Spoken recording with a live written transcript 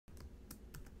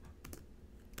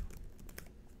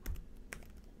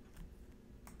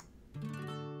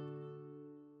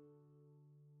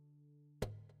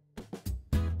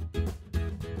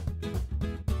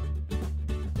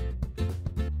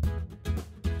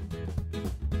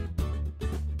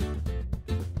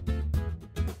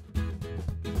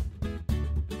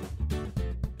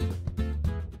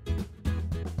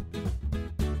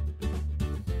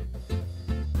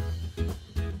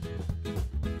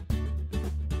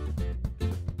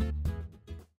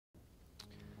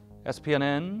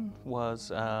SPNN was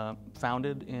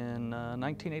founded in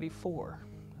 1984.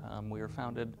 We were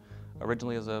founded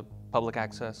originally as a public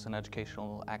access and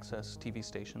educational access TV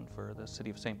station for the city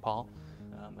of St. Paul.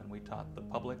 And we taught the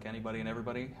public, anybody and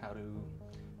everybody, how to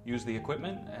use the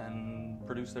equipment and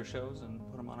produce their shows and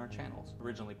put them on our channels.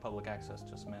 Originally, public access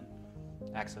just meant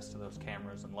access to those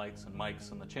cameras and lights and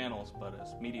mics and the channels, but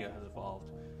as media has evolved,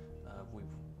 we've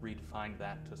redefined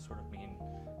that to sort of mean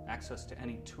access to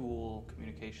any tool,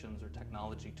 communications or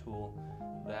technology tool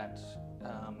that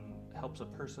helps a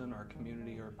person or a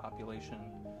community or a population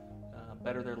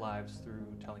better their lives through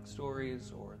telling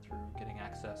stories or through getting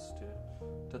access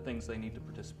to things they need to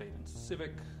participate in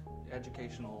civic,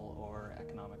 educational, or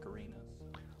economic arenas.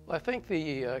 Well, I think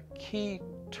the key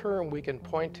term we can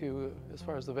point to as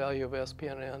far as the value of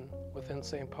SPNN within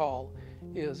St. Paul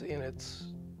is in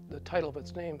the title of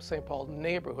its name, St. Paul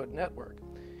Neighborhood Network.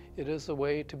 It is a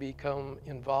way to become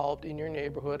involved in your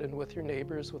neighborhood and with your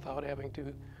neighbors without having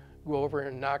to go over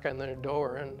and knock on their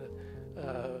door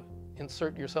and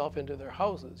insert yourself into their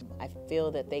houses. I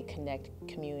feel that they connect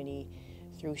community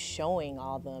through showing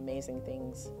all the amazing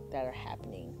things that are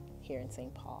happening here in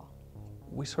St. Paul.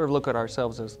 We sort of look at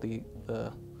ourselves as the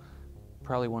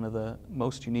probably one of the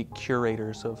most unique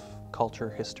curators of culture,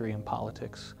 history, and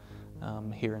politics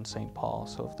here in St. Paul.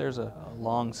 So if there's a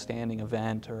long-standing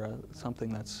event or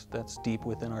something that's deep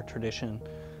within our tradition,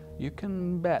 you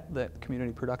can bet that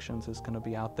Community Productions is going to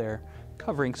be out there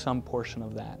covering some portion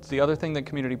of that. The other thing that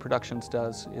Community Productions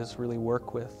does is really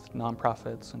work with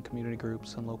nonprofits and community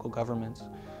groups and local governments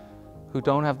who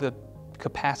don't have the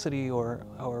capacity or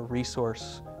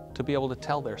resource to be able to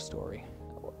tell their story.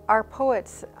 Our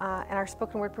poets and our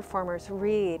spoken word performers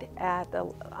read at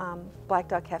the Black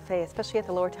Dog Cafe, especially at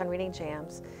the Lowertown Reading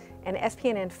Jams, and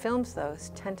SPNN films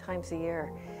those 10 times a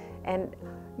year. And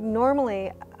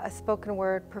normally a spoken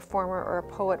word performer or a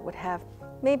poet would have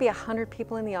maybe 100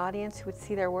 people in the audience who would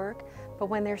see their work, but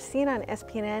when they're seen on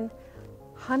SPNN,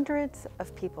 hundreds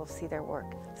of people see their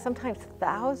work. Sometimes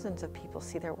thousands of people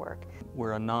see their work.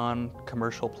 We're a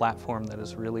non-commercial platform that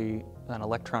is really an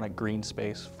electronic green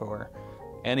space for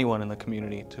anyone in the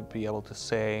community to be able to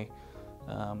say,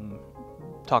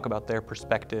 talk about their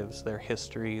perspectives, their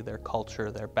history, their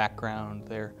culture, their background,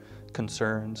 their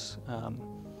concerns.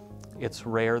 It's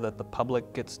rare that the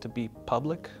public gets to be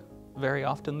public very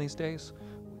often these days.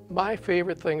 My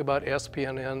favorite thing about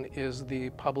SPNN is the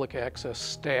public access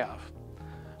staff.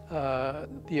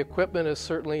 The equipment is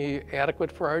certainly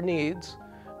adequate for our needs,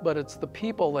 but it's the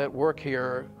people that work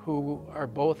here who are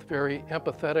both very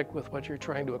empathetic with what you're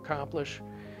trying to accomplish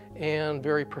and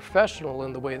very professional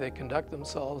in the way they conduct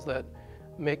themselves that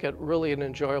make it really an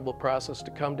enjoyable process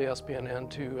to come to SPNN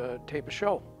to tape a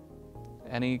show.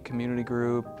 Any community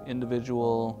group,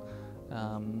 individual,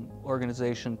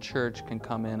 organization, church can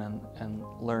come in and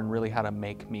learn really how to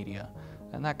make media.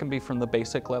 And that can be from the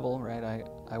basic level, right?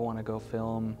 I want to go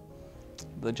film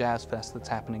the jazz fest that's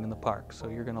happening in the park. So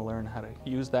you're going to learn how to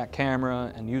use that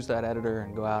camera and use that editor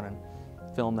and go out and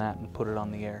film that and put it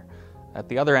on the air. At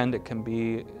the other end, it can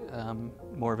be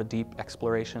more of a deep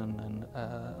exploration and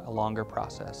a longer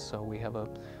process. So we have a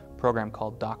program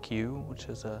called DocU, which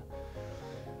is a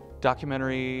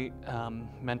documentary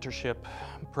mentorship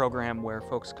program where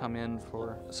folks come in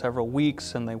for several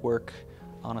weeks and they work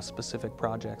on a specific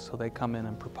project. So they come in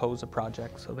and propose a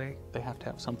project, so they have to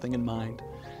have something in mind.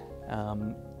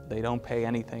 They don't pay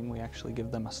anything, we actually give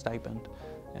them a stipend.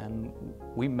 And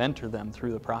we mentor them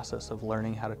through the process of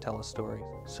learning how to tell a story.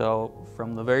 So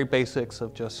from the very basics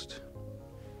of just,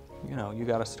 you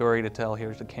got a story to tell,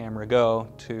 here's the camera, go,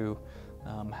 to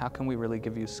how can we really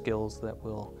give you skills that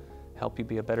will help you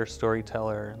be a better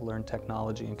storyteller, learn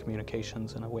technology and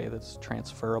communications in a way that's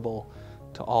transferable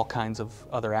to all kinds of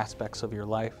other aspects of your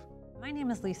life. My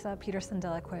name is Lisa Peterson de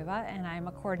la Cueva, and I'm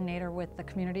a coordinator with the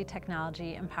Community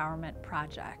Technology Empowerment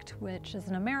Project, which is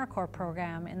an AmeriCorps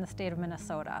program in the state of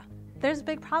Minnesota. There's a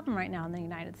big problem right now in the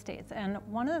United States, and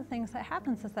one of the things that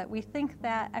happens is that we think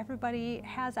that everybody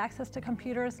has access to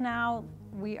computers now.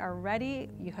 We are ready.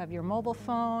 You have your mobile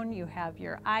phone, you have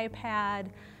your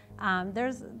iPad.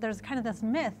 There's kind of this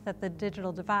myth that the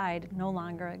digital divide no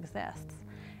longer exists,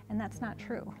 and that's not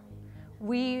true.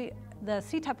 We, the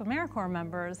CTEP AmeriCorps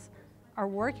members, are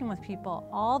working with people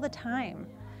all the time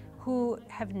who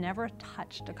have never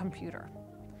touched a computer.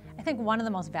 I think one of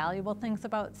the most valuable things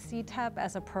about CTEP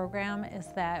as a program is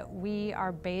that we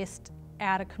are based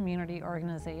at a community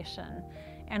organization,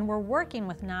 and we're working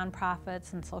with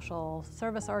nonprofits and social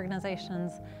service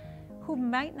organizations who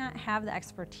might not have the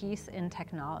expertise in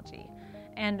technology.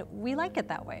 And we like it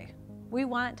that way. We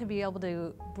want to be able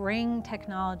to bring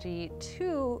technology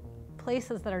to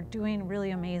places that are doing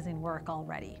really amazing work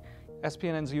already.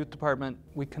 SPNN's youth department,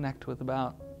 we connect with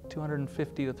about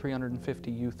 250 to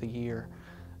 350 youth a year,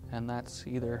 and that's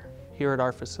either here at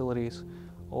our facilities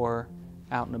or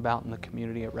out and about in the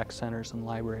community at rec centers and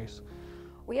libraries.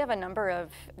 We have a number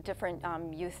of different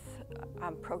youth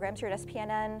programs here at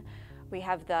SPNN. We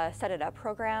have the Set It Up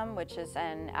program, which is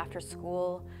an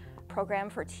after-school program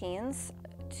for teens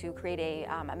to create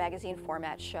a magazine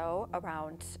format show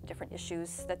around different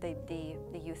issues that the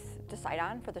youth decide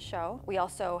on for the show. We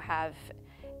also have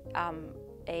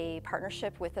a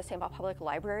partnership with the St. Paul Public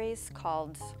Libraries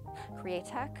called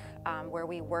Createch, where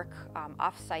we work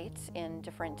off-site in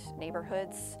different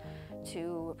neighborhoods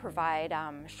to provide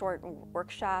short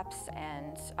workshops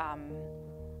and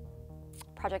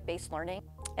project-based learning.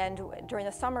 And during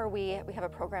the summer, we have a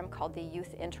program called the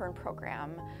Youth Intern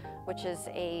Program, which is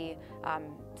a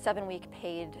 7-week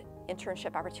paid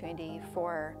internship opportunity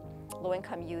for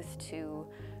low-income youth to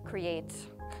create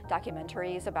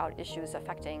documentaries about issues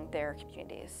affecting their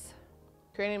communities.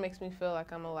 Creating makes me feel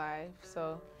like I'm alive,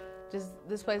 so just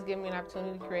this place gave me an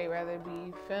opportunity to create, whether it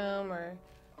be film or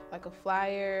like a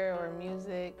flyer or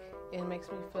music. It makes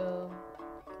me feel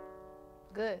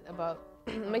good about,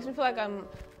 it makes me feel like I'm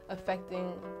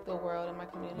affecting the world and my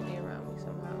community around me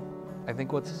somehow. I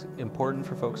think what's important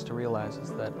for folks to realize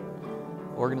is that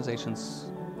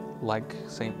organizations like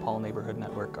St. Paul Neighborhood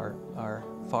Network are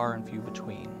far and few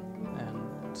between,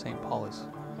 and St. Paul is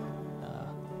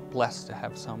blessed to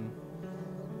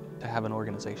have an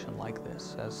organization like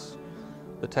this. As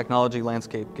the technology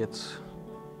landscape gets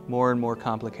more and more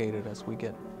complicated, as we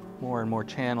get more and more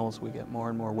channels, we get more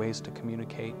and more ways to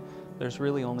communicate, there's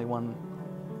really only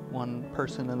one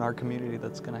person in our community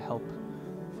that's going to help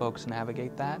folks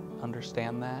navigate that,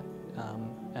 understand that,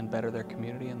 and better their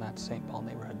community, and that's St. Paul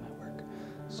Neighborhood Network.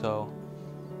 So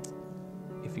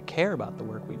if you care about the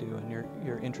work we do and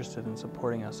you're interested in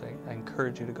supporting us, I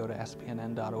encourage you to go to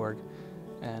spnn.org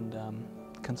and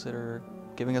consider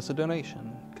giving us a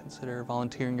donation, consider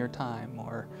volunteering your time,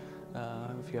 or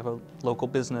if you have a local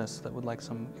business that would like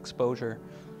some exposure,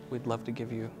 we'd love to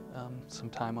give you some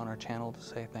time on our channel to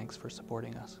say thanks for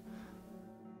supporting us.